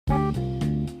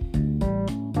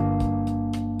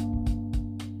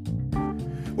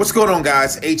What's going on,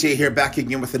 guys? AJ here, back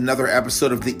again with another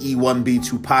episode of the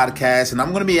E1B2 podcast, and I'm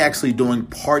going to be actually doing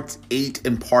part 8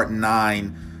 and part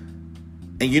 9.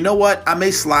 And you know what? I may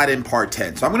slide in part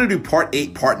 10. So I'm going to do part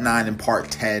 8, part 9, and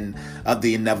part 10 of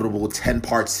the inevitable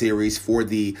 10-part series for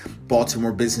the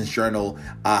Baltimore Business Journal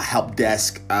help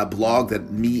desk blog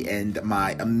that me and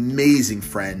my amazing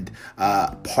friend,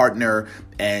 partner,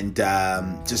 and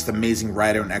just amazing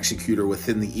writer and executor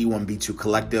within the E1B2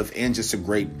 collective, and just a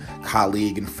great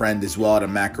colleague and friend as well at a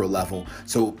macro level.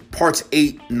 So parts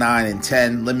 8, 9, and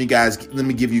 10. Let me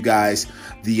give you guys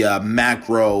the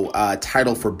macro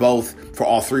title for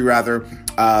all three rather.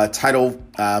 Title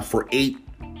for 8.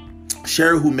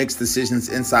 Share who makes decisions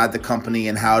inside the company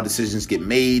and how decisions get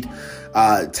made.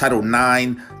 Title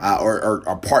 9,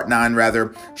 or part 9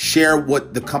 rather. Share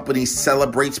what the company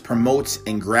celebrates, promotes,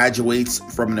 and graduates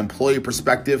from an employee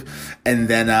perspective. And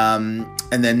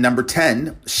then number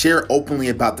 10, share openly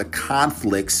about the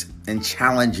conflicts and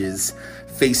challenges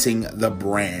facing the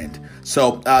brand.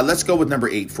 So let's go with number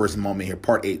 8 for a moment here,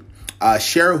 part 8.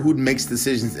 Share who makes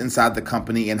decisions inside the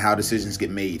company and how decisions get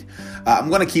made. I'm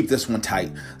going to keep this one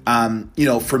tight.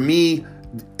 For me,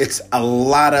 it's a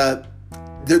lot of,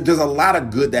 there's a lot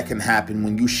of good that can happen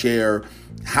when you share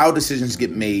how decisions get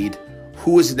made,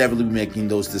 who is inevitably making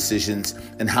those decisions,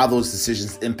 and how those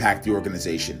decisions impact the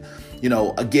organization.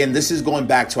 Again, this is going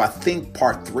back to, I think,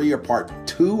 part 3 or part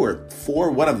 2 or 4,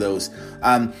 one of those.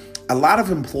 A lot of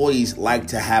employees like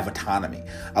to have autonomy.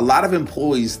 A lot of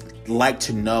employees like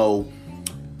to know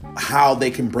how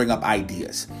they can bring up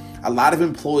ideas. A lot of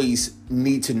employees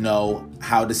need to know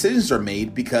how decisions are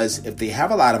made, because if they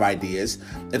have a lot of ideas,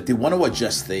 if they want to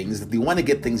adjust things, if they want to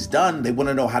get things done, they want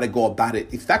to know how to go about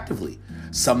it effectively.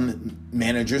 Some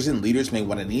managers and leaders may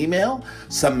want an email.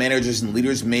 Some managers and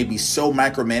leaders may be so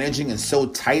micromanaging and so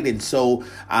tight and so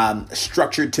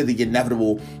structured to the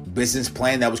inevitable business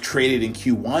plan that was created in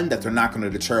Q1 that they're not going to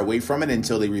deter away from it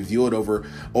until they review it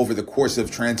over the course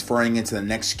of transferring into the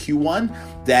next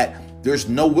Q1, that there's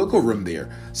no wiggle room there.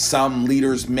 Some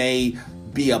leaders may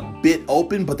be a bit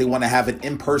open, but they want to have an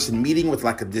in-person meeting with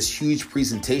this huge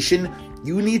presentation.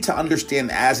 You need to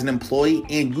understand as an employee,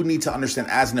 and you need to understand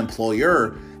as an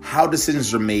employer, how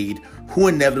decisions are made, who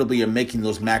inevitably are making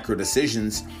those macro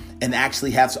decisions, and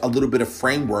actually have a little bit of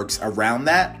frameworks around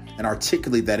that and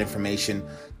articulate that information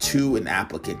to an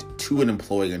applicant, to an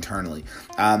employee internally.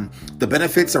 The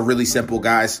benefits are really simple,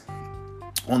 guys.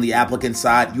 On the applicant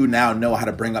side, you now know how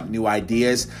to bring up new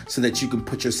ideas so that you can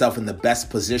put yourself in the best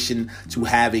position to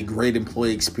have a great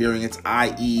employee experience,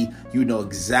 i.e., you know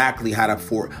exactly how to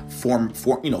form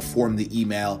the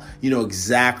email. You know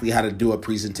exactly how to do a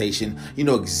presentation. You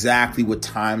know exactly what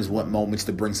times, what moments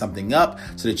to bring something up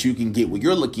so that you can get what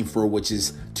you're looking for, which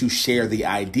is to share the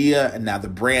idea. And now the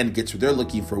brand gets what they're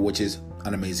looking for, which is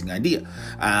an amazing idea.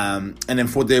 And then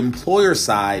for the employer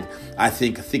side, I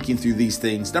think thinking through these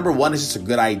things, number one is just a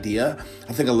good idea.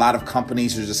 I think a lot of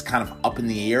companies are just kind of up in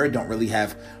the air, don't really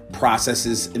have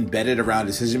processes embedded around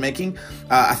decision making.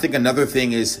 I think another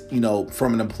thing is,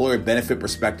 from an employer benefit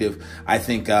perspective, I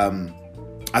think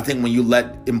when you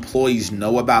let employees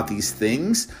know about these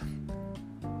things,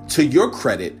 to your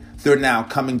credit, they're now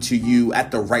coming to you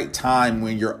at the right time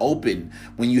when you're open,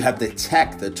 when you have the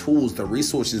tech, the tools, the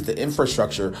resources, the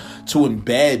infrastructure to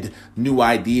embed new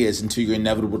ideas into your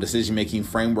inevitable decision-making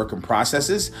framework and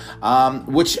processes,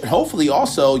 which hopefully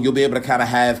also you'll be able to kind of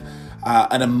have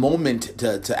a moment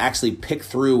to actually pick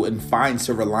through and find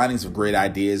silver linings of great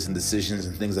ideas and decisions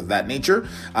and things of that nature.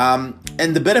 And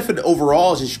the benefit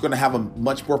overall is that you're going to have a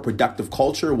much more productive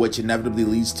culture, which inevitably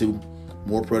leads to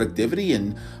more productivity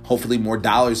and hopefully more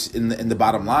dollars in the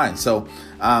bottom line. So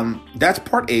that's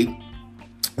part 8.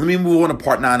 Let me move on to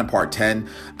part 9 and part 10.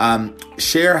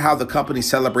 Share how the company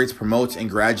celebrates, promotes, and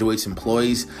graduates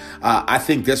employees. I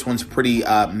think this one's pretty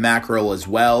macro as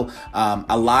well.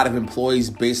 A lot of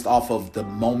employees, based off of the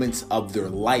moments of their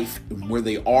life and where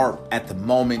they are at the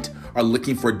moment, are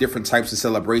looking for different types of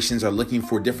celebrations, are looking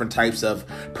for different types of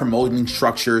promoting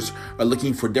structures, are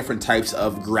looking for different types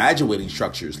of graduating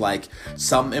structures. Like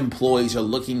some employees are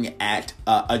looking at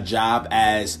a job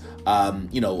as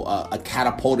a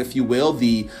catapult, if you will,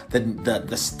 the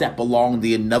step along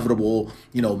the inevitable,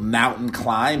 mountain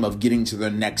climb of getting to their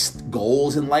next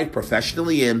goals in life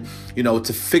professionally. And,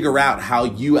 to figure out how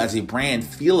you as a brand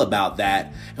feel about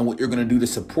that and what you're going to do to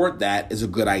support that is a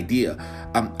good idea.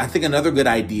 I think another good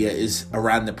idea is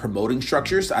around the promoting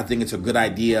structures. I think it's a good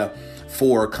idea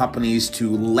for companies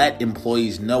to let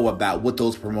employees know about what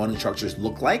those promoting structures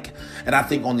look like. And I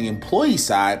think on the employee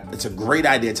side, it's a great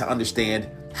idea to understand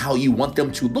how you want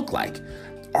them to look like.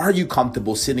 Are you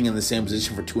comfortable sitting in the same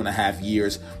position for 2.5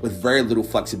 years with very little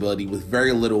flexibility, with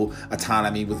very little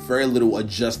autonomy, with very little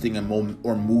adjusting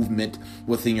or movement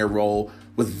within your role,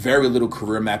 with very little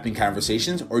career mapping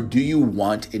conversations? Or do you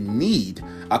want and need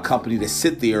a company to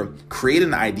sit there, create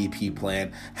an IDP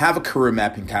plan, have a career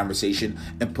mapping conversation,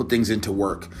 and put things into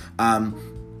work?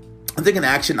 I think an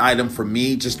action item for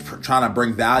me, just trying to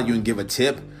bring value and give a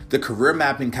tip, the career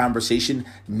mapping conversation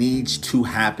needs to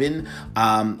happen.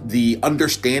 The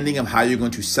understanding of how you're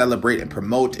going to celebrate and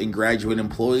promote and graduate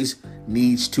employees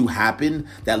needs to happen.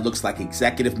 That looks like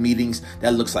executive meetings.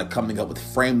 That looks like coming up with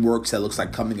frameworks. That looks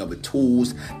like coming up with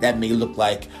tools. That may look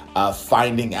like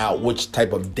finding out which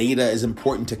type of data is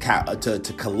important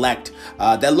to collect.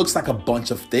 That looks like a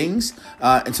bunch of things.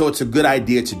 And so it's a good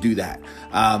idea to do that.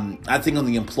 I think on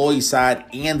the employee side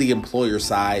and the employer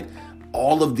side,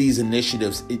 all of these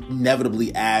initiatives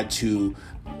inevitably add to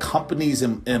companies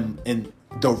and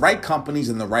the right companies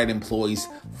and the right employees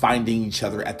finding each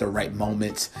other at the right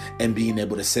moments and being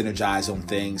able to synergize on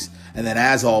things. And then,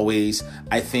 as always,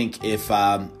 I think if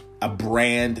a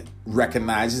brand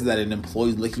recognizes that an employee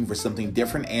is looking for something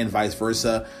different and vice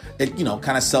versa, it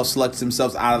kind of self-selects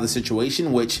themselves out of the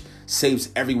situation, which saves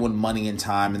everyone money and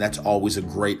time, and that's always a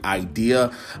great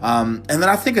idea. And then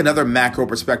I think another macro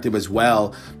perspective as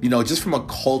well, just from a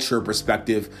culture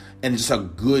perspective and just a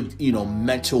good,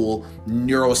 mental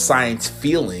neuroscience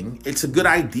feeling, it's a good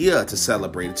idea to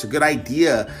celebrate. It's a good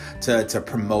idea to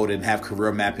promote and have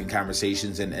career mapping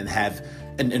conversations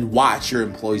and watch your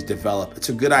employees develop. It's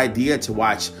a good idea to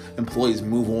watch employees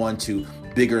move on to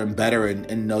bigger and better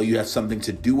and know you have something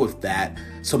to do with that.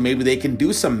 So maybe they can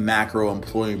do some macro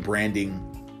employee branding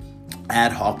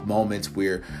ad hoc moments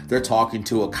where they're talking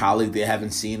to a colleague they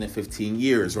haven't seen in 15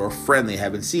 years, or a friend they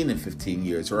haven't seen in 15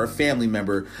 years, or a family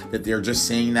member that they're just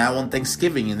seeing now on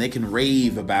Thanksgiving, and they can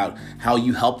rave about how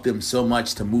you helped them so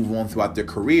much to move on throughout their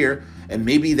career. And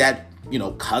maybe that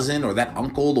cousin or that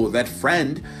uncle or that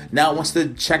friend now wants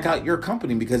to check out your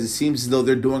company because it seems as though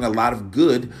they're doing a lot of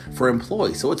good for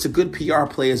employees. So it's a good PR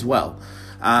play as well.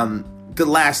 The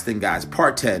last thing, guys,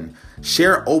 part 10,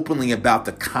 share openly about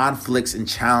the conflicts and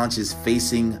challenges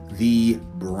facing the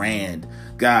brand.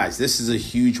 Guys, this is a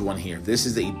huge one here. This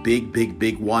is a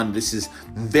big one. This is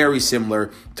very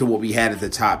similar to what we had at the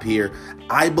top here.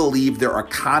 I believe there are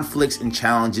conflicts and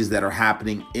challenges that are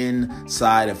happening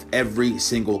inside of every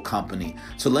single company.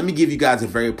 So let me give you guys a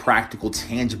very practical,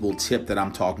 tangible tip that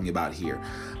I'm talking about here.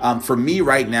 For me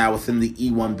right now within the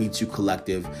E1B2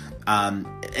 collective,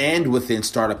 and within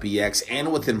Startup EX,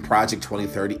 and within Project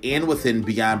 2030, and within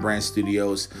Beyond Brand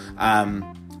Studios,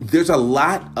 there's a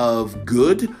lot of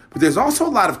good, but there's also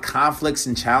a lot of conflicts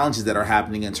and challenges that are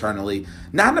happening internally,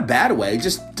 not in a bad way,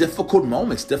 just difficult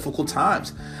moments, difficult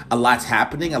times. A lot's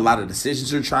happening. A lot of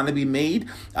decisions are trying to be made.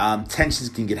 Tensions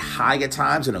can get high at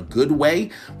times in a good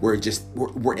way. We're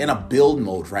in a build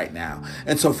mode right now.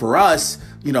 And so for us,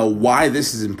 why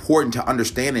this is important to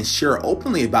understand and share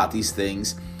openly about these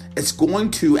things, it's going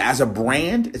to, as a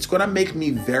brand, it's going to make me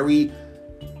very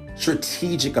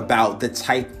strategic about the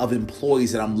type of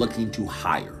employees that I'm looking to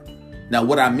hire. Now,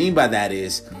 what I mean by that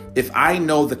is, if I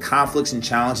know the conflicts and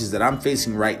challenges that I'm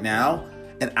facing right now,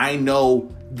 and I know,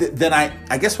 then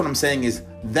I guess what I'm saying is,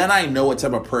 then I know what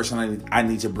type of person I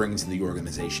need to bring into the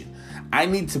organization. I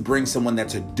need to bring someone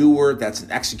that's a doer, that's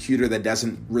an executor, that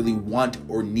doesn't really want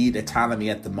or need autonomy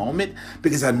at the moment,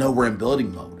 because I know we're in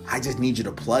building mode. I just need you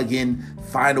to plug in,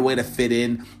 find a way to fit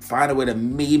in, find a way to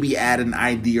maybe add an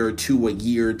idea or two a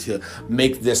year to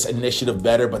make this initiative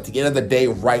better. But at the end of the day,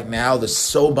 right now, there's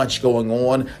so much going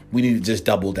on, we need to just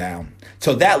double down.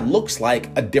 So that looks like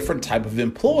a different type of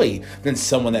employee than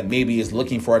someone that maybe is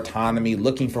looking for autonomy,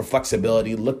 looking for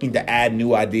flexibility, looking to add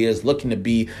new ideas, looking to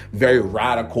be very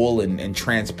radical and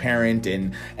transparent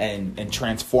and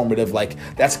transformative. Like,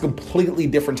 that's a completely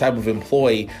different type of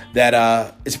employee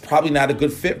that is probably not a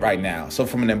good fit right now. So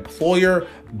from an employer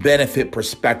benefit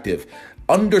perspective,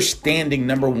 understanding,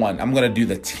 number one, I'm going to do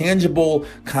the tangible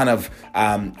kind of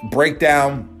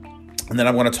breakdown. And then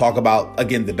I'm going to talk about,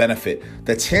 again, the benefit.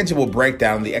 The tangible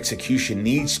breakdown, the execution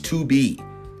needs to be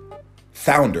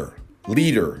founder,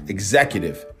 leader,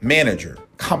 executive, manager,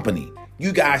 company.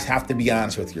 You guys have to be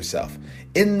honest with yourself.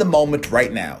 In the moment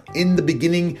right now, in the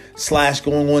beginning /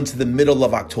 going on to the middle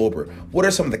of October, what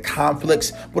are some of the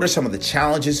conflicts? What are some of the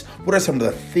challenges? What are some of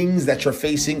the things that you're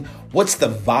facing? What's the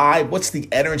vibe? What's the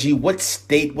energy? What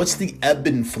state? What's the ebb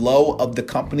and flow of the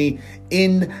company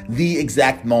in the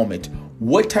exact moment?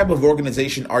 What type of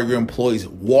organization are your employees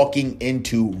walking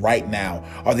into right now?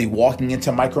 Are they walking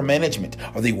into micromanagement?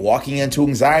 Are they walking into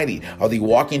anxiety? Are they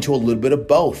walking into a little bit of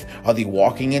both? Are they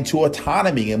walking into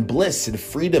autonomy and bliss and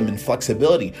freedom and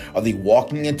flexibility? Are they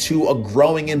walking into a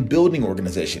growing and building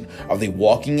organization? Are they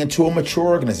walking into a mature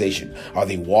organization? Are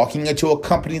they walking into a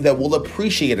company that will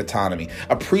appreciate autonomy,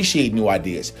 appreciate new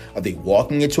ideas? Are they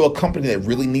walking into a company that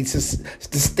really needs to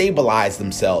stabilize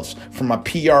themselves from a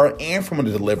PR and from a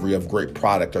delivery of great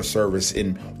product or service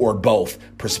or both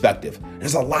perspective?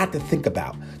 There's a lot to think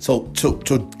about. So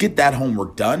to get that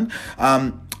homework done,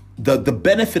 the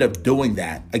benefit of doing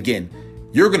that, again,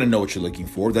 you're going to know what you're looking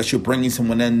for. That you're bringing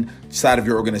someone inside of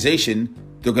your organization.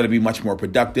 They're going to be much more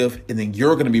productive, and then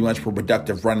you're going to be much more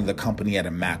productive running the company at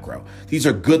a macro. These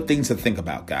are good things to think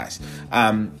about, guys.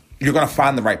 You're going to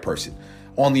find the right person.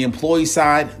 On the employee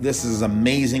side, this is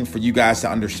amazing for you guys to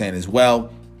understand as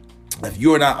well. If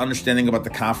you're not understanding about the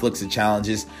conflicts and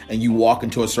challenges, and you walk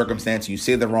into a circumstance, you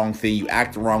say the wrong thing, you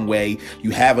act the wrong way,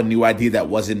 you have a new idea that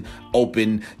wasn't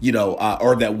open,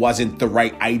 or that wasn't the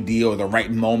right idea or the right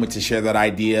moment to share that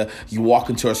idea. You walk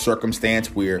into a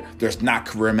circumstance where there's not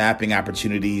career mapping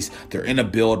opportunities, they're in a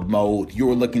build mode,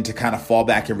 you're looking to kind of fall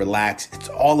back and relax. It's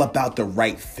all about the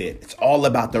right fit. It's all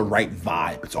about the right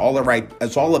vibe. It's all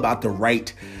about the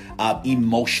right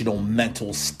emotional,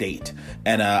 mental state.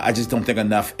 And I just don't think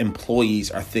enough employees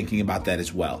are thinking about that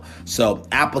as well. So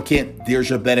applicant,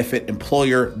 there's your benefit.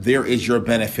 Employer, there is your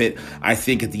benefit. I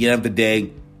think at the end of the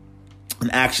day, an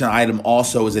action item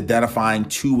also is identifying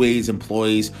 2 ways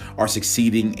employees are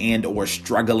succeeding and or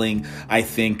struggling. I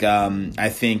think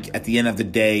at the end of the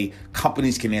day,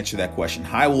 companies can answer that question.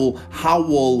 Oh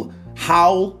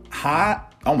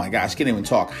my gosh, can't even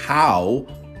talk.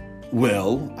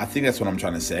 I think that's what I'm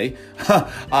trying to say.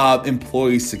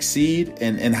 Employees succeed,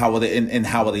 and how will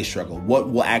they struggle? What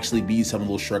will actually be some of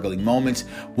those struggling moments?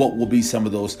 What will be some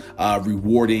of those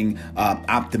rewarding,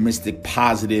 optimistic,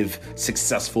 positive,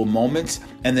 successful moments?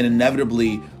 And then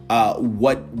inevitably,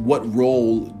 what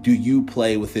role do you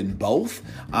play within both?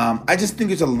 I just think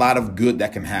there's a lot of good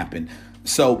that can happen.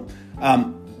 So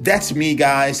that's me,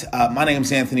 guys. My name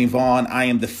is Anthony Vaughn. I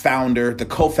am the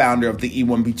co-founder of the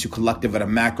E1B2 Collective at a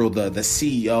macro, the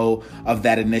CEO of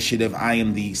that initiative. I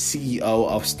am the CEO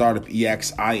of Startup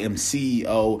EX. I am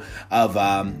CEO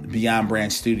of Beyond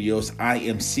Brand Studios. I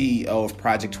am CEO of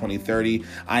Project 2030.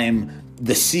 I am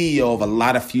the CEO of a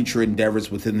lot of future endeavors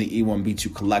within the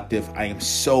E1B2 Collective. I am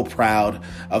so proud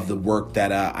of the work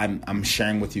that I'm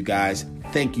sharing with you guys.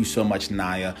 Thank you so much,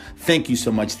 Naya. Thank you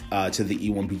so much to the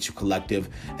E1B2 Collective.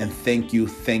 And thank you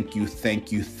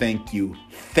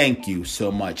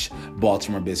so much,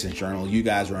 Baltimore Business Journal. You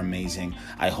guys are amazing.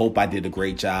 I hope I did a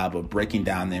great job of breaking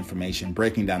down the information,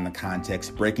 breaking down the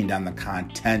context, breaking down the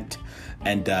content,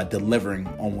 and delivering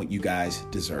on what you guys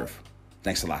deserve.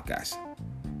 Thanks a lot, guys.